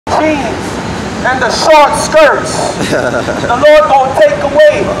jeans and the short skirts. The Lord gonna take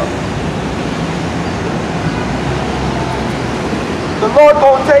away. The Lord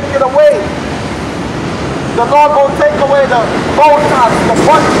gonna take it away. The Lord gonna take away the Botox, the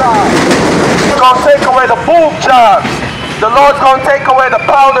butt jobs. He's gonna take away the boob jobs. The Lord's gonna take away the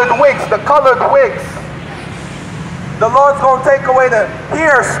powdered wigs, the colored wigs. The Lord's gonna take away the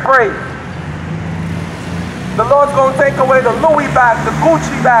hairspray. The Lord's gonna take away the Louis bag, the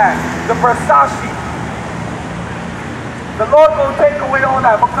Gucci bag, the Versace. The Lord's gonna take away all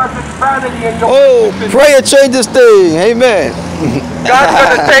that because it's vanity in your life. Pray and change this thing. Amen. God's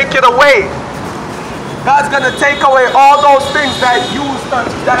gonna take it away. God's gonna take away all those things that you use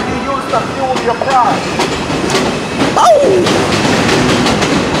to fuel your pride. Oh.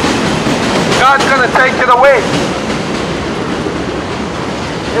 God's gonna take it away.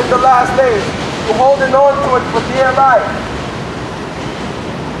 In the last days, you're holding on to it for dear life.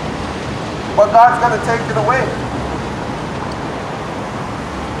 But God's gonna take it away.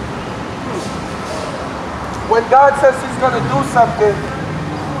 When God says he's gonna do something,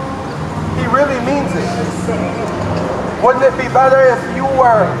 he really means it. Wouldn't it be better if you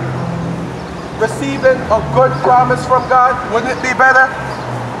were receiving a good promise from God? Wouldn't it be better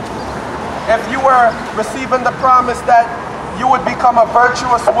if you were receiving the promise that you would become a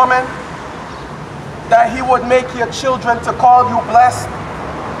virtuous woman, that he would make your children to call you blessed?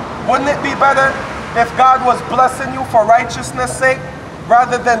 Wouldn't it be better if God was blessing you for righteousness' sake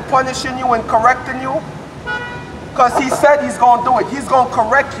rather than punishing you and correcting you? Because he said he's going to do it. He's going to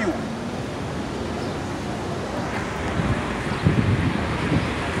correct you.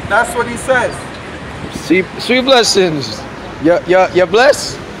 That's what he says. Sweet blessings. You're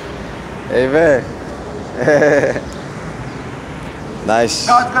blessed? Amen. Nice.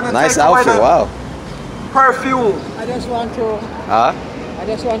 Nice outfit. Wow. Perfume. I just want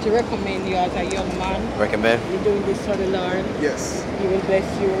to recommend you as a young man. Recommend? You're doing this for the Lord. Yes. He will bless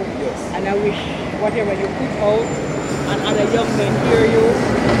you. Yes. And I wish whatever you put out and other young men hear you,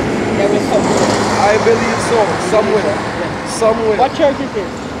 they will come. I believe so. Somewhere. Somewhere. What church is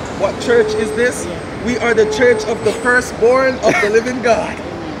this? What church is this? Yeah. We are the church of the firstborn of the living God.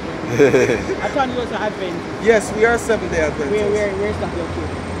 I thought you was an Adventist. Yes, we are Seventh-day Adventists. Where's that located?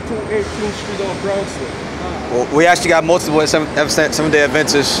 218th Street on Brownsville. Well, we actually got multiple Seventh-day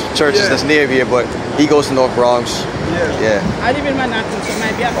Adventist churches that's near here, but he goes to North Bronx. Yeah. I live in Manhattan, so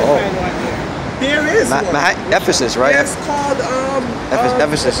maybe I can find one here. There is one. Ephesus, right? Yeah, it's called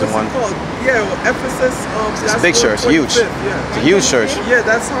Ephesus is one. Called? Yeah, Ephesus. It's a big church, huge. Yeah. It's a huge church. Yeah,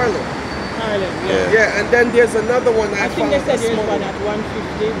 that's Harlem. Harlem, yeah. Yeah, and then there's another one. I think they said there's one at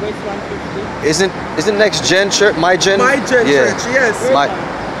 150, West 150. Isn't Next Gen Church My Gen? My Gen Church, yes.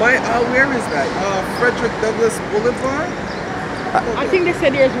 Where is that? Frederick Douglass Boulevard. I think they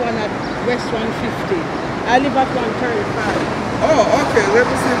said there's one at West 150. I live at 135. Oh, okay. Let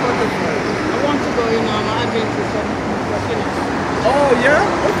me see if I can find it. I want to go in on Adventist. Oh yeah?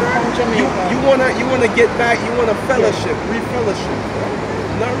 Okay. From Jamaica. You wanna get back, you wanna fellowship, re-fellowship.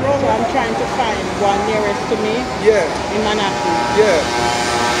 Nothing wrong so with I'm trying to find one nearest to me. Yeah. In Manhattan. Yeah.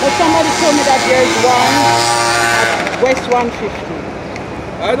 But somebody told me that there's one at West 150.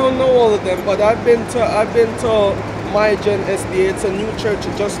 I don't know all of them, but I've been to My Gen SDA. It's a new church.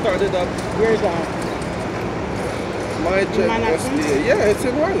 It just started up. Where's that? My Gen SDA. Yeah, it's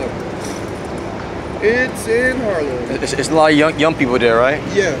in Harlem. It's in Harlem. It's a lot of young people there, right?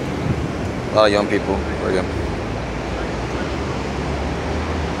 Yeah. A lot of young people. Very good.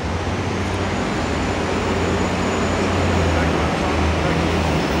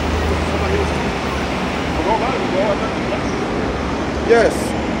 Yes.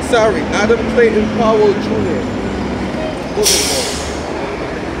 Sorry, Adam Clayton Powell Jr.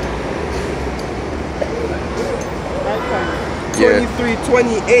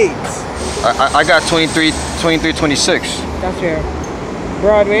 2328. I got 2326. That's here.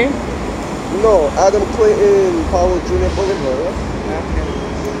 Broadway? No, Adam Clayton Powell Jr. Boulevard. Okay.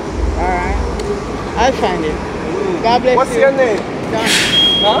 Alright. I'll find it. God bless you. What's your name? Donna.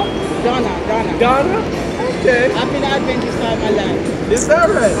 Huh? Donna. Donna? Okay. I've been Adventist all my life. Is that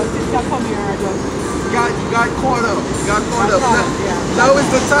right? My sister come here, I just... Got caught up. Yeah. Now is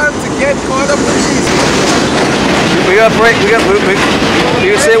the time to get caught up with Jesus. We gotta pray.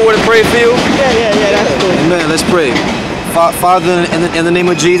 You say a word of prayer for you? Yeah, that's good. Amen. Let's pray. Father, in the name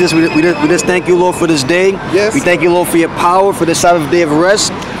of Jesus, we just thank you, Lord, for this day. Yes. We thank you, Lord, for your power, for the Sabbath day of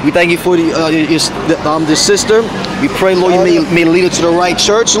rest. We thank you for the sister. We pray, Lord, you may lead her to the right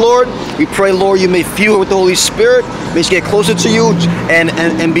church, Lord. We pray, Lord, you may fuel her with the Holy Spirit. May she get closer to you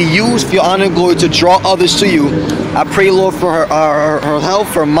and be used for your honor and glory to draw others to you. I pray, Lord, for her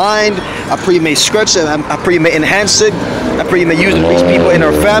health, her mind. I pray you may stretch it. I pray you may enhance it. I pray you may use it to reach people in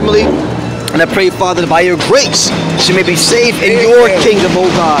her family. And I pray, Father, that by your grace, she may be saved in your kingdom, oh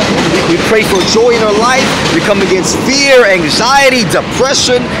God. We pray for joy in her life. We come against fear, anxiety,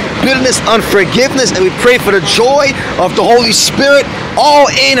 depression, bitterness, unforgiveness. And we pray for the joy of the Holy Spirit all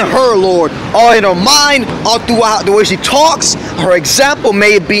in her, Lord. All in her mind, all throughout the way she talks. Her example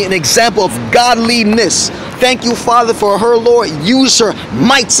may be an example of godliness. Thank you, Father, for her, Lord. Use her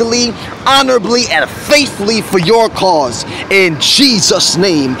mightily, honorably, and faithfully for your cause. In Jesus'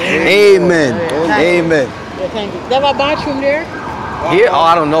 name, amen. Amen. Yeah, thank you. They have a bathroom there? Here? Oh,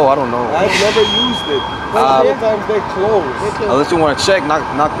 I don't know. I've never used it. Sometimes they close. Unless you want to check, knock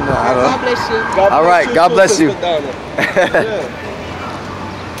them out. God bless you. All right, God bless you.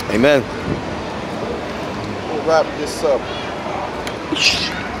 Amen. We'll wrap this up.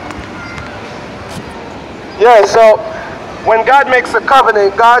 Yeah, so when God makes a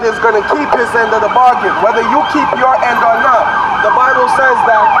covenant, God is going to keep his end of the bargain, whether you keep your end or not. The Bible says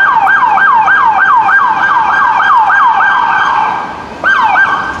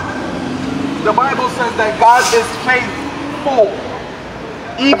that God is faithful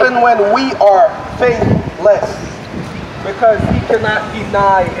even when we are faithless, because he cannot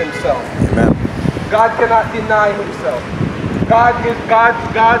deny himself. Amen. God cannot deny himself. God is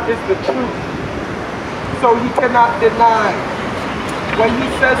the truth. So he cannot deny. When he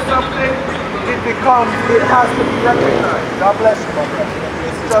says something, it has to be recognized. God bless you, my brother.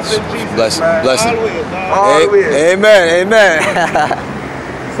 It's just in Jesus, man. Bless you. Always. Amen. Amen.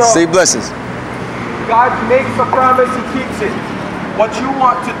 So, say blessings. God makes a promise, he keeps it. What you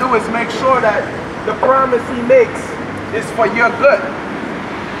want to do is make sure that the promise he makes is for your good.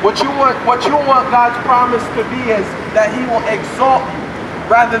 What you want God's promise to be is that he will exalt you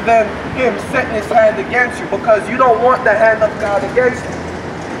rather than him setting his hand against you, because you don't want the hand of God against you.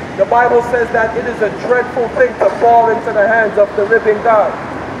 The Bible says that it is a dreadful thing to fall into the hands of the living God.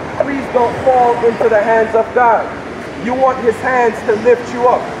 Please don't fall into the hands of God. You want his hands to lift you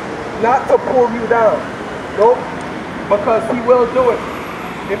up, not to pull you down. Nope. Because he will do it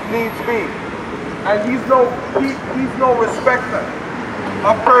if needs be. And he's no respecter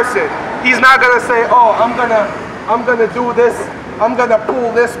of person. He's not gonna say, oh, I'm gonna do this, I'm gonna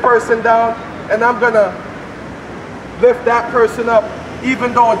pull this person down, and I'm gonna lift that person up,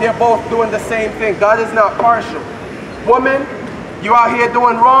 even though they're both doing the same thing. God is not partial. Woman, you out here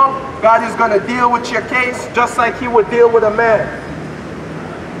doing wrong, God is gonna deal with your case just like he would deal with a man.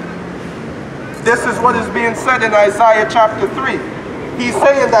 This is what is being said in Isaiah chapter 3. He's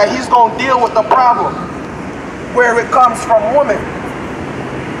saying that he's going to deal with the problem where it comes from woman.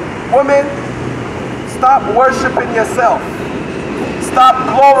 Woman, stop worshiping yourself. Stop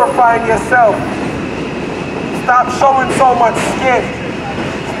glorifying yourself. Stop showing so much skin.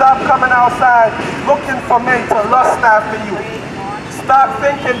 Stop coming outside looking for men to lust after you. Stop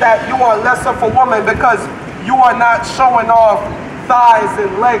thinking that you are less of a woman because you are not showing off thighs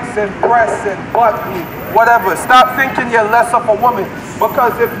and legs and breasts and butt and whatever. Stop thinking you're less of a woman,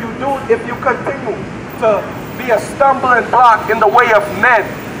 because if you continue to be a stumbling block in the way of men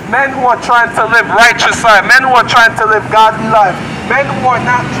who are trying to live righteous life, men who are trying to live godly life, men who are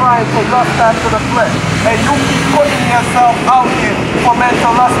not trying to lust after the flesh, and you keep putting yourself out here for men to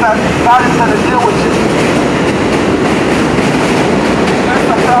lust after, God is going to deal with you. That's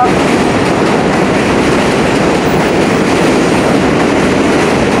the problem.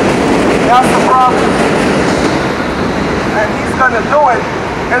 That's the problem. And he's going to do it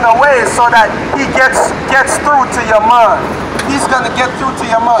in a way so that he gets through to your mind. He's going to get through to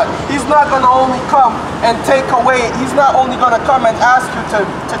your mind. He's not going to only come and take away. He's not only going to come and ask you to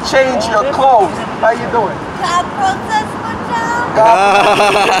change your clothes. How you doing? God protest for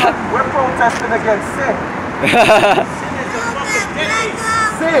job. We're protesting against sin.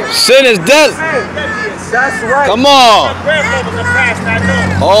 Sin is death. Sin. That's right. Come on.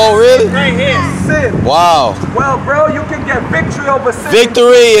 Oh, really? Right here. Sin. Wow. Well, bro, you can get victory over sin.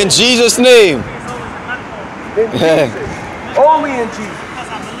 Victory in Jesus' name. In Jesus. Only in Jesus.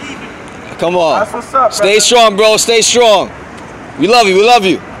 Come on. That's what's up, Stay brother. strong, bro. Stay strong. We love you. We love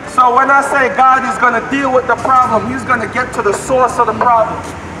you. So when I say God is going to deal with the problem, he's going to get to the source of the problem.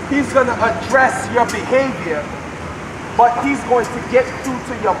 He's going to address your behavior, but he's going to get through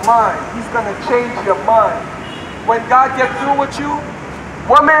to your mind. He's going to change your mind. when God gets through with you,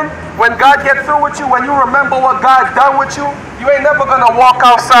 woman, when God gets through with you, when you remember what God's done with you, you ain't never gonna walk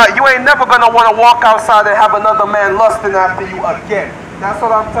outside. You ain't never gonna want to walk outside and have another man lusting after you again. That's what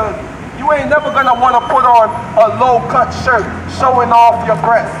I'm telling you. You ain't never gonna want to put on a low-cut shirt showing off your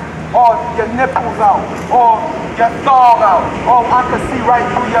breasts, or your nipples out, or your thong out, or I can see right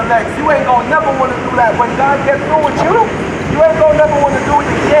through your legs. You ain't gonna never want to do that. When God gets through with you, you ain't gonna never want to do it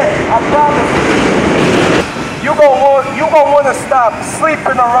again. I promise you. You gonna want to stop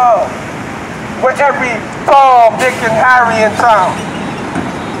sleeping around with every Tom, Dick, and Harry in town.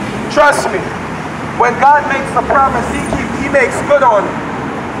 Trust me. When God makes a promise, He makes good on it.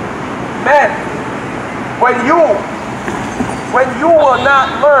 Men, when you will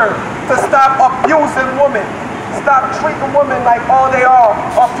not learn to stop abusing women, stop treating women like all they are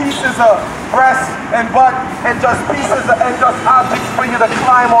pieces of breast and butt and just pieces of, and just objects for you to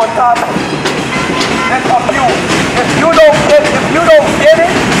climb on top of and abuse. If you don't get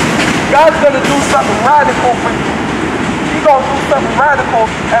it, God's gonna do something radical for you. He's gonna do something radical,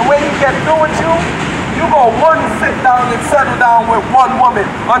 and when He gets through with you, you gonna want to sit down and settle down with one woman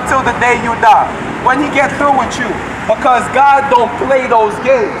until the day you die. When He gets through with you, because God don't play those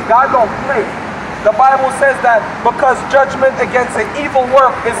games. God don't play. The Bible says that because judgment against an evil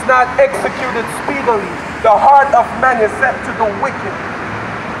work is not executed speedily, the heart of man is set to the wicked.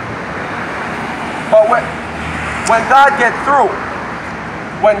 But when God gets through,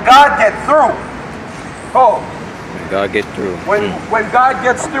 when God gets through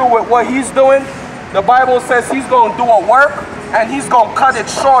with what He's doing, the Bible says He's going to do a work and He's going to cut it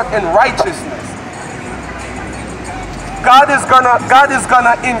short in righteousness. God is gonna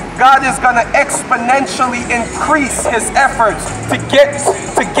exponentially increase His efforts to get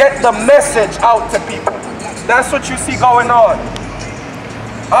the message out to people. That's what you see going on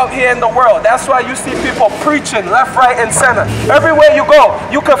out here in the world. That's why you see people preaching left, right, and center. Everywhere you go,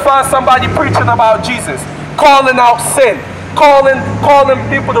 you can find somebody preaching about Jesus, calling out sin, calling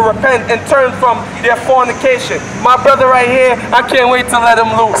people to repent and turn from their fornication. My brother right here, I can't wait to let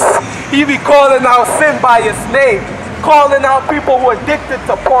him loose. He be calling out sin by its name, calling out people who are addicted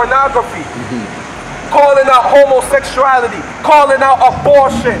to pornography, calling out homosexuality, calling out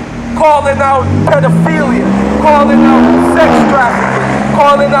abortion, calling out pedophilia, calling out sex trafficking,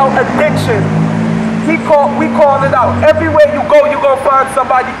 calling out addiction. We call it out. Everywhere you go, you're going to find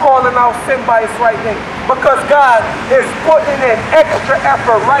somebody calling out sin by its right name. Because God is putting in extra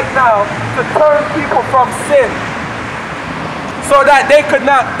effort right now to turn people from sin, so that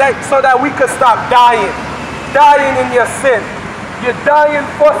so that we could stop dying in your sin. You're dying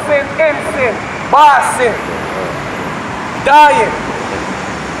for sin, in sin, by sin. Dying.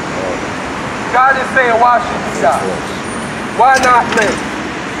 God is saying, why should you die? Why not live?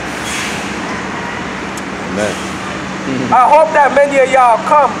 Amen. I hope that many of y'all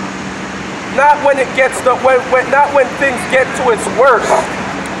come, not when it gets not when things get to its worst,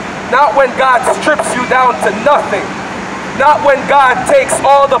 not when God strips you down to nothing, not when God takes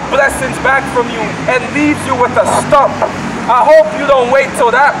all the blessings back from you and leaves you with a stump. I hope you don't wait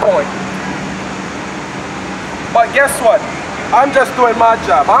till that point. But guess what? I'm just doing my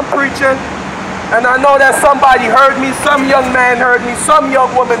job. I'm preaching, and I know that somebody heard me, some young man heard me, some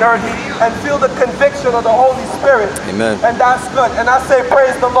young woman heard me, and feel the conviction of the Holy Spirit. Amen. And that's good. And I say,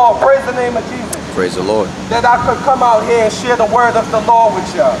 praise the Lord. Praise the name of Jesus. Praise the Lord. That I could come out here and share the word of the Lord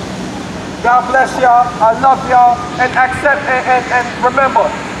with y'all. God bless y'all. I love y'all. And accept and remember,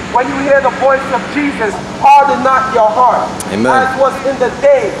 when you hear the voice of Jesus, harden not your heart. Amen. As was in the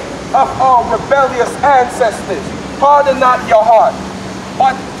day of our rebellious ancestors. Harden not your heart,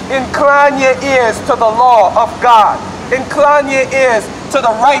 but incline your ears to the law of God. Incline your ears to the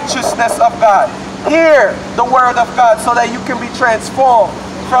righteousness of God. Hear the word of God so that you can be transformed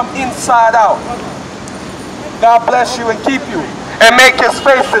from inside out. God bless you and keep you, and make His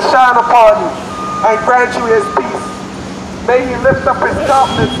face to shine upon you and grant you His peace. May He lift up His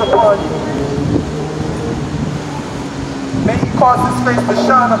countenance upon you. May He cause His face to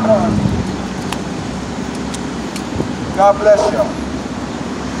shine upon you. God bless you.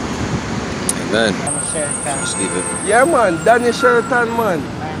 Amen. Stephen. Yeah, man. Danny Sheraton, man.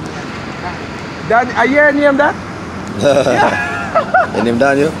 Danny, are you your name that? Your name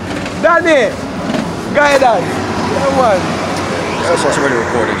Daniel? Danny. Guidance. Yeah, man. It's already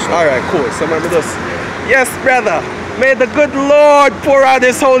recording. So. All right, cool. So let me just. Yes, brother. May the good Lord pour out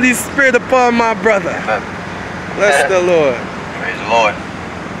His Holy Spirit upon my brother. Amen. Bless the Lord. Praise the Lord.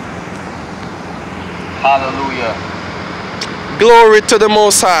 Hallelujah. Glory to the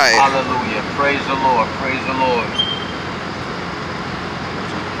Most High. Hallelujah. Praise the Lord. Praise the Lord.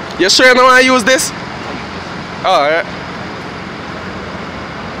 You sure you know how to use this? All right.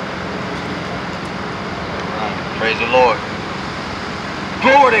 Praise the Lord.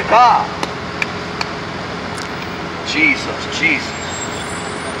 Glory to God. Jesus, Jesus.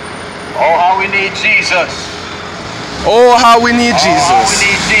 Oh, how we need Jesus. Oh, how we need Oh, Jesus. how we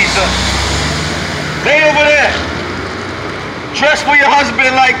need Jesus. Lay over there. Dress for your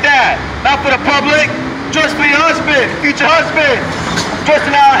husband like that. Not for the public. Dress for your husband, future husband.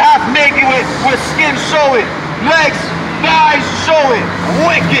 Dressing out half naked with skin showing. Legs, thighs showing.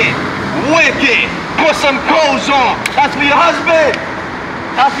 Wicked, wicked. Put some clothes on. That's for your husband.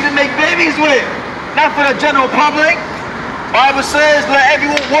 That's for you to make babies with. Not for the general public. Bible says, let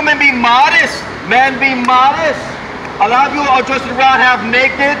every woman be modest. Men be modest. A lot of you are dressed around half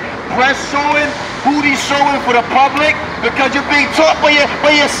naked, breast showing, booty showing for the public, because you're being taught by your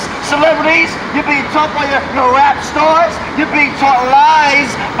celebrities, you're being taught by your rap stars, you're being taught lies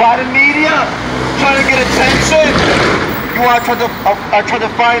by the media, trying to get attention. You want to try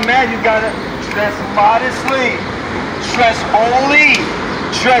to find man, you gotta dress modestly, dress holy,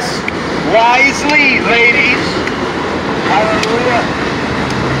 dress wisely, ladies. Hallelujah.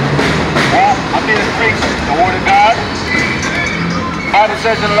 Well, I'm here to preach the word of God. Bible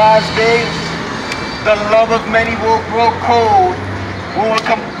says in the last days, the love of many will grow cold. We will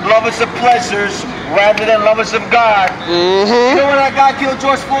become lovers of pleasures rather than lovers of God. You know when that guy killed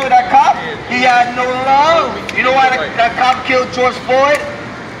George Floyd, that cop? He had no love. You know why that cop killed George Floyd?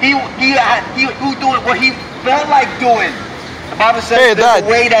 He was doing what he felt like doing. The Bible says Hey, Dad, there's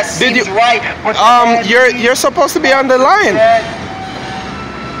a way that seems right, but you're supposed to be on the line.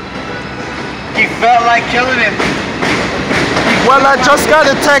 He felt like killing him. Well, I just got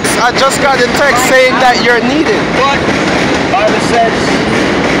a text saying that you're needed. But the Bible says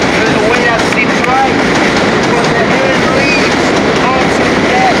there's a way that seems right, but the end leads unto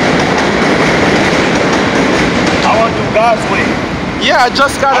death. I want to do God's way. Yeah, I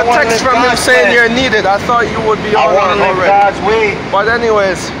just got a text from him saying you're needed. I thought you would be on already. God's way. But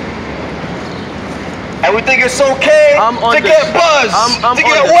anyways, and we think it's okay to get buzzed, to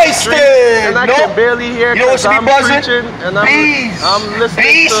get wasted. And I can barely hear because I'm preaching and I'm listening.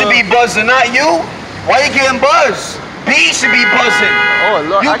 Bees should be buzzing, not you. Why you getting buzzed? Bees should be buzzing. Oh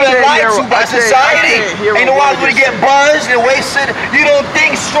Lord, You've been lied to by society. Ain't no why would get buzzed and wasted. You don't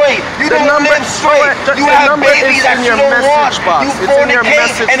think straight. You don't live straight. You have babies that you don't want. You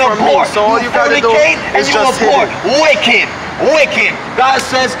fornicate and abort. You fornicate and you abort. Wicked. Wicked. God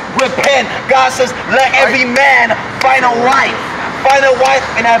says repent. God says let every man find a wife. Find a wife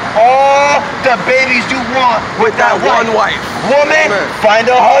and have all the babies you want with that one wife. Woman, find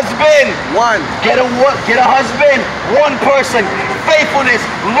a husband. Get a husband. One person. Faithfulness,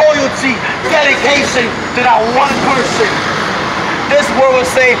 loyalty, dedication to that one person. This world will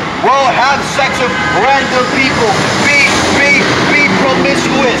say, well, have sex with random people. Be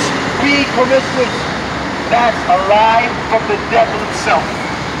promiscuous. Be promiscuous. That's a lie from the devil himself.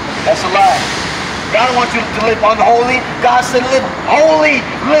 That's a lie. God wants you to live unholy. God said live holy,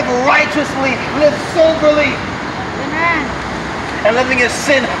 live righteously, live soberly. Amen. And living in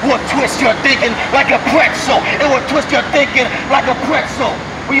sin will twist your thinking like a pretzel. It will twist your thinking like a pretzel.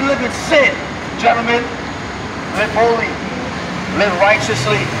 We live in sin. Gentlemen, live holy, live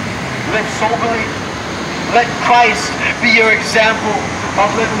righteously, live soberly. Let Christ be your example of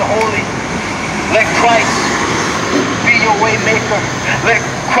living holy. Let Christ be your way maker. Let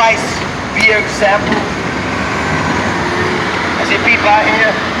Christ be your example. I see people out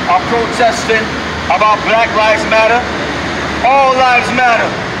here are protesting about Black Lives Matter. All lives matter.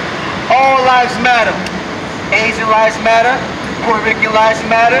 All lives matter. Asian lives matter. Puerto Rican lives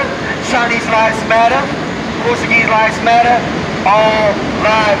matter. Chinese lives matter. Portuguese lives matter. All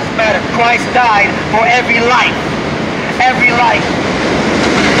lives matter. Christ died for every life. Every life.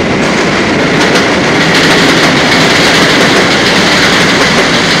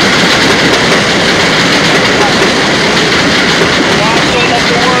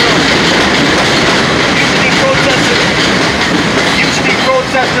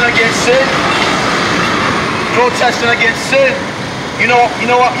 Protesting against sin. Protesting against sin. You know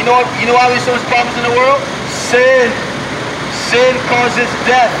why there's so much problems in the world? Sin. Sin causes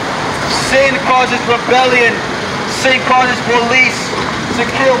death. Sin causes rebellion. Sin causes police to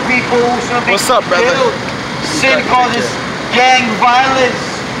kill people who shouldn't be killed. Sin causes gang violence.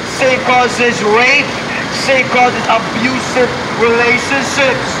 Sin causes rape. Sin causes abusive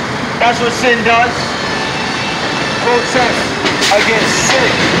relationships. That's what sin does. Protest against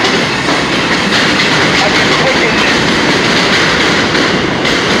sin, against wickedness.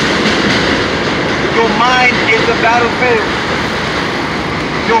 Your mind is the battlefield.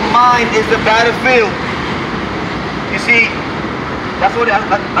 Your mind is the battlefield. see, that's what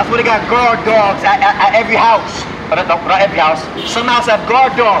they got guard dogs at every house. Not every house. Some houses have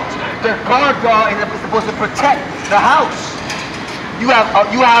guard dogs. The guard dog is supposed to protect the house. You have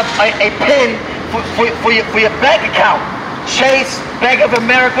a pin for your bank account. Chase, Bank of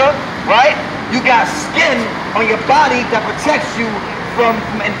America, right? You got skin on your body that protects you from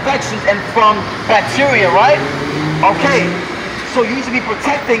infections and from bacteria, right? Okay, so you need to be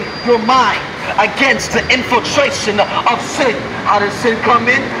protecting your mind against the infiltration of sin. How does sin come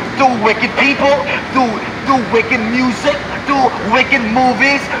in? Through wicked people, through wicked music, through wicked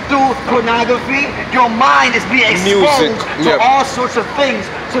movies, through pornography. Your mind is being exposed to all sorts of things.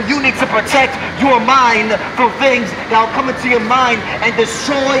 So you need to protect your mind from things that will come into your mind and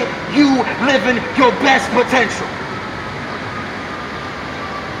destroy you living your best potential.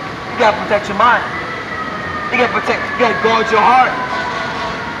 You gotta protect your mind. You gotta guard your heart.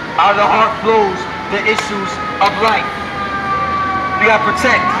 Out of the heart flows the issues of life. You gotta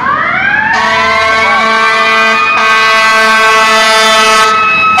protect.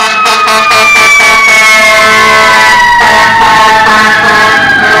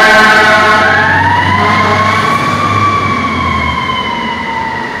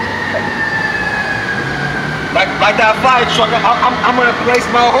 Like that fire truck, I'm gonna place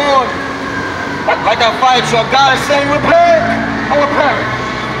my horn. Like that fire truck, God is saying repent or perish.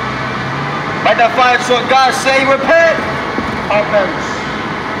 Like that fire truck, God is saying repent or perish.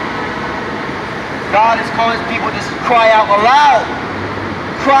 God is calling people to cry out aloud.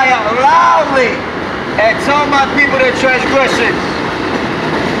 Cry out loudly and tell my people their transgressions.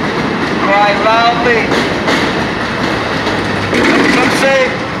 Cry loudly. Some say,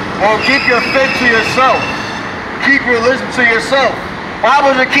 well, keep your faith to yourself. Keep your religion to yourself. Well, I'm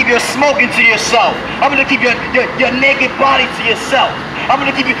gonna keep your smoking to yourself. I'm gonna keep your naked body to yourself. I'm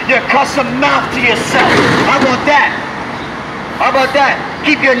gonna keep your cussing mouth to yourself. How about that? How about that?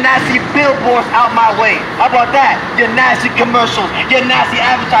 Keep your nasty billboards out my way. How about that? Your nasty commercials, your nasty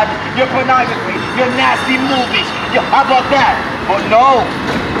advertisements, your pornography, your nasty movies. How about that? But no.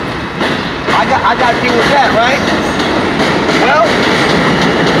 I got to deal with that, right? Well,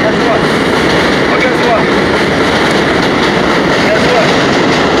 guess what? Well, guess what? Guess what?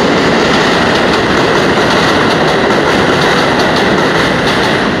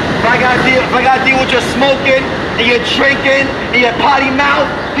 If I gotta deal with your smoking and your drinking and your potty mouth,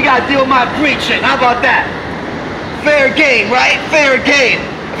 you gotta deal with my preaching. How about that? Fair game, right? Fair game.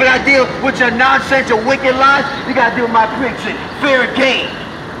 If I gotta deal with your nonsense, your wicked lies, you gotta deal with my preaching. Fair game.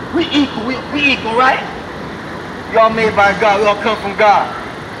 We equal, we equal, right? We all made by God, we all come from God.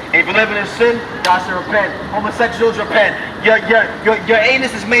 If you're living in sin, God said repent. Homosexuals, repent. Your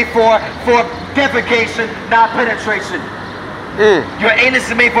anus is made for defecation, not penetration. Your anus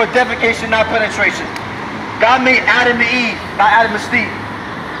is made for defecation, not penetration. God made Adam and Eve, not Adam and Steve.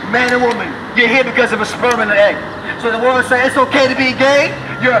 Man and woman, you're here because of a sperm and an egg. So the world says it's okay to be gay.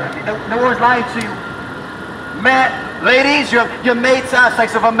 The world's lying to you. Man, ladies, you're made to have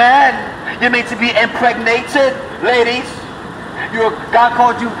sex with a man. You're made to be impregnated, ladies. God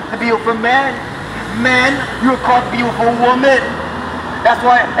called you to be with a man. Men, you're called to be with a woman. That's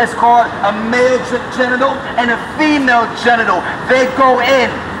why it's called a male genital and a female genital. They go in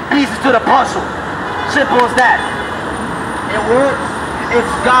pieces to the puzzle. Simple as that. It works.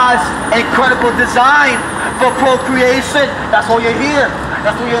 It's God's incredible design for procreation. That's why you're here.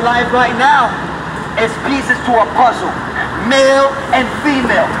 That's why you're alive right now. It's pieces to a puzzle. Male and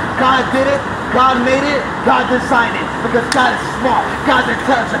female. God did it. God made it. God designed it. Because God is smart. God's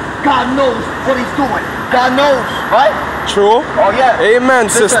intelligent. God knows what he's doing. God knows, right? True. Oh yeah. Amen,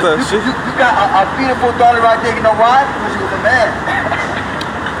 Listen, sister. You got a beautiful daughter right there. You know why? Because you was a man.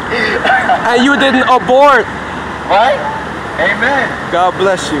 And you didn't abort. Right? Amen. God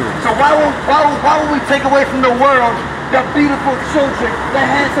bless you. So why would we take away from the world the beautiful children, the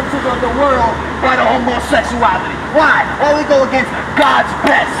handsome children of the world by the homosexuality? Why? Why we go against God's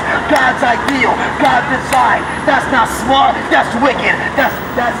best, God's ideal, God's design? That's not smart. That's wicked. That's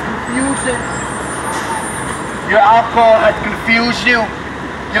confusion. Your alcohol has confused you.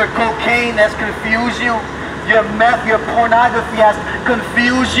 Your cocaine has confused you. Your meth, your pornography has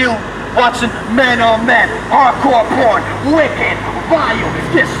confused you. Watching men on men, hardcore porn, wicked, vile,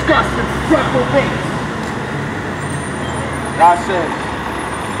 disgusting, reprobate. God says,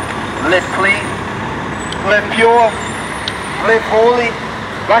 live clean, live pure, live holy.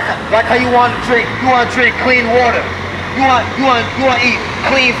 Like how you want to drink. You want to drink clean water. You want to eat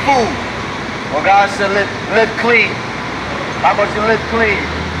clean food. Well, God said, live clean. How about you live clean?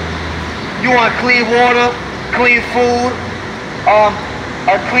 You want clean water, clean food,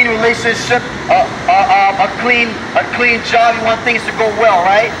 a clean relationship, a clean job. You want things to go well,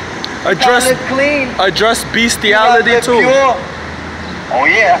 right? Address live clean. Address bestiality live too. Pure. Oh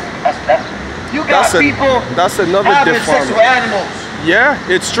yeah, that's you got people that's another having sex deformity. with animals. Yeah,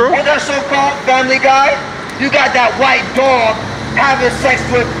 it's true. What's that so-called Family Guy? You got that white dog having sex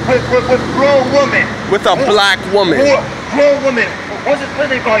with grown women. With a black woman. Grown woman. What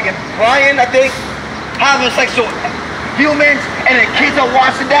they call again? Brian, I think. Having sex with humans, and the kids are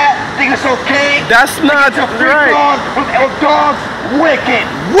watching that, think it's okay. That's not right. With dogs, wicked.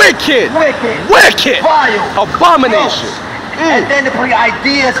 Wicked. Wicked. Wicked. Vile. Abomination. And then they put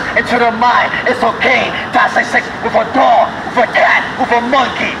ideas into their mind. It's okay to have sex with a dog, with a cat, with a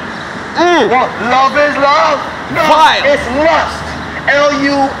monkey. Well, love is love. No, Vile. it's lust.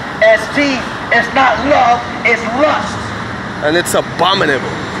 L-U-S-T. It's not love, it's lust. And it's abominable.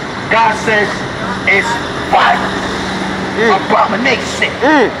 God says it's vile. Abomination.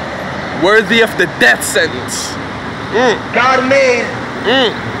 Worthy of the death sentence. God made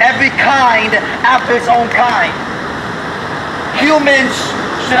every kind after its own kind. Humans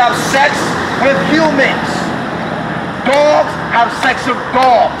should have sex with humans. Dogs have sex with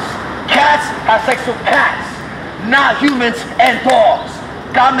dogs. Cats have sex with cats. Not humans and dogs.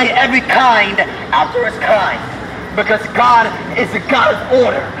 God made every kind after its kind. Because God is a God of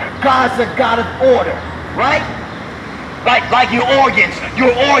order. God's a God of order. Right? Like your organs.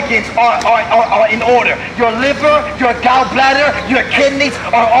 Your organs are in order. Your liver, your gallbladder, your kidneys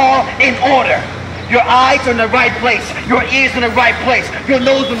are all in order. Your eyes are in the right place. Your ears in the right place. Your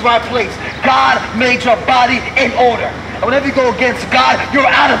nose in the right place. God made your body in order. And whenever you go against God, you're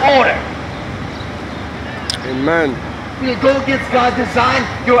out of order. Amen. When you go against God's design,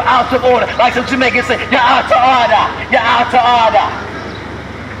 you're out of order. Like some Jamaicans say, you're out of order. You're out of order.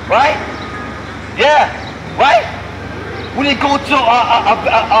 Right? Yeah. Right? When you go to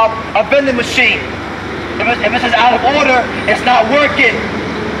a vending machine, if it says out of order, it's not working.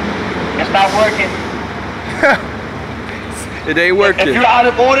 It's not working. It ain't working. If you're out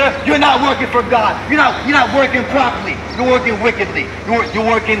of order, you're not working for God. You're not working properly. You're working wickedly. You're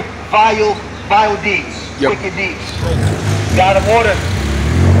working vile deeds. Yep. Wicked deeds. You're out of order.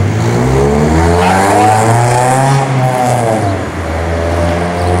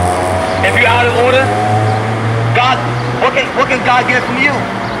 If you're out of order, God, what can God get from you?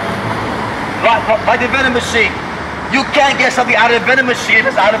 Like the vending machine. You can't get something out of the vending machine if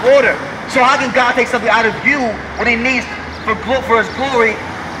it's out of order. So how can God take something out of you when He needs for His glory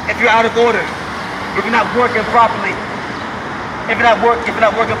if you're out of order? If you're not working properly. If you're not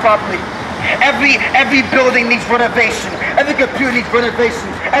working properly. Every building needs renovation. Every computer needs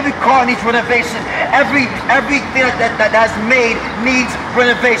renovation. Every car needs renovation. Everything that's made needs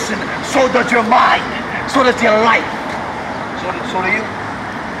renovation. So does your mind. So does your life. So do you.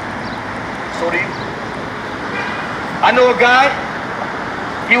 So do you. I know a guy,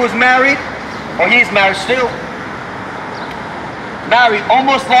 he was married, or he's married still. Married,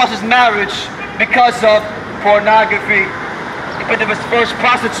 almost lost his marriage because of pornography. He put his first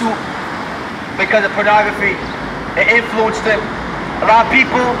prostitute because of pornography. It influenced him. A lot of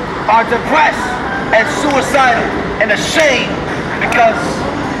people are depressed and suicidal and ashamed because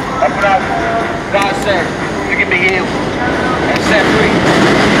of pornography. God said, you can be healed and set free.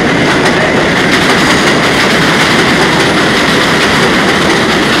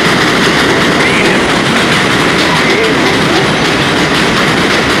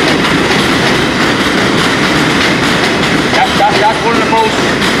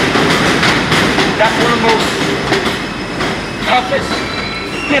 That's one of the most toughest,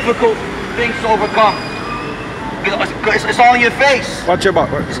 difficult things to overcome. It's all in your face. Watch your back.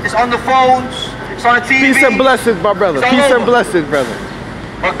 It's on the phones. It's on the TV. Peace and blessings, my brother. Peace and blessings, brother.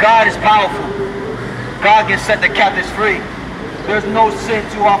 But God is powerful. God can set the captives free. There's no sin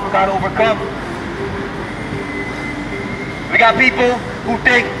too hard for God to overcome. We got people who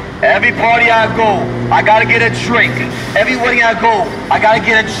think every party I go, I gotta get a drink. Every wedding I go, I gotta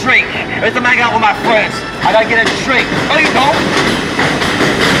get a drink. Every time I hang out with my friends, I gotta get a drink. No, you don't.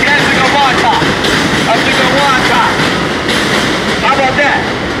 You gotta drink a water. I'm drinking water. How about that?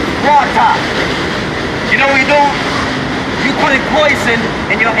 Water. You know what you do? You putting poison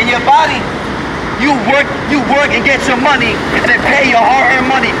in your body. You work and get your money and then pay your hard-earned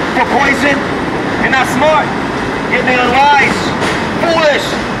money for poison. You're not smart. You're being wise. Foolish.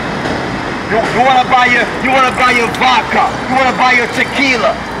 You wanna buy your vodka. You wanna buy your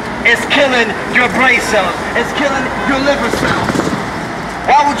tequila. It's killing your brain cells. It's killing your liver cells.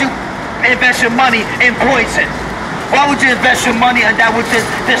 Why would you invest your money in poison? Why would you invest your money in that which is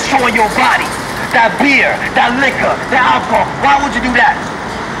destroying your body? that beer, that liquor, that alcohol. Why would you do that?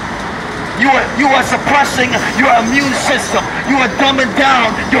 You are suppressing your immune system. You are dumbing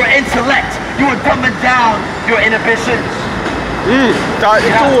down your intellect. You are dumbing down your inhibitions. You're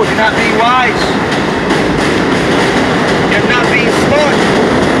not being wise. You're not being smart.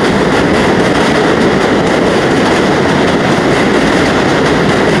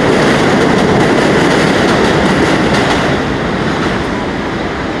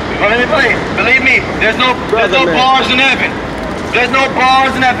 Believe me, there's no bars in heaven. There's no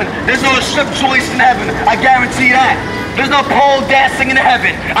bars in heaven. There's no strip joints in heaven. I guarantee that. There's no pole dancing in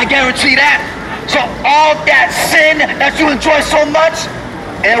heaven. I guarantee that. So all that sin that you enjoy so much,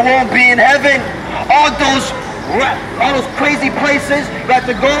 it won't be in heaven. All those crazy places you have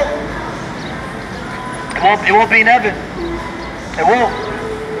to go, it won't be in heaven. It won't.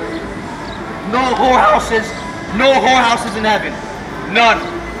 No whorehouses in heaven. None.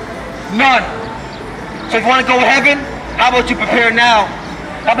 None. So if you want to go to heaven, how about you prepare now?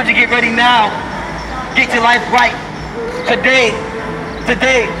 How about you get ready now? Get your life right. Today is the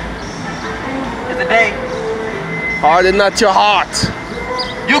day. Harden not your heart.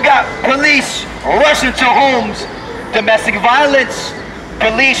 You got police rushing to homes, domestic violence.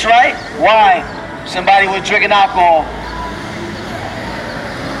 Police, right? Why? Somebody was drinking alcohol.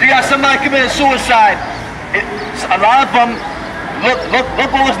 You got somebody committing suicide. A lot of them,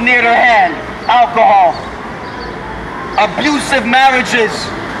 look what was near their hand. Alcohol. Abusive marriages.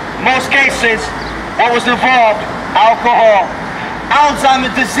 Most cases, what was involved? Alcohol.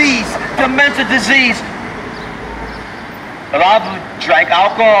 Alzheimer's disease, dementia disease. A lot of them drank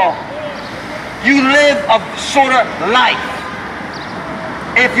alcohol. You live a sort of life.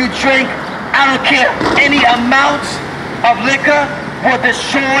 If you drink, I don't care, any amount of liquor will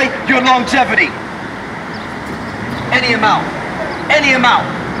destroy your longevity. Any amount. Any amount.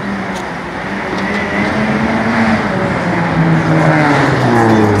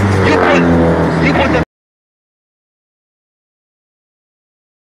 You put the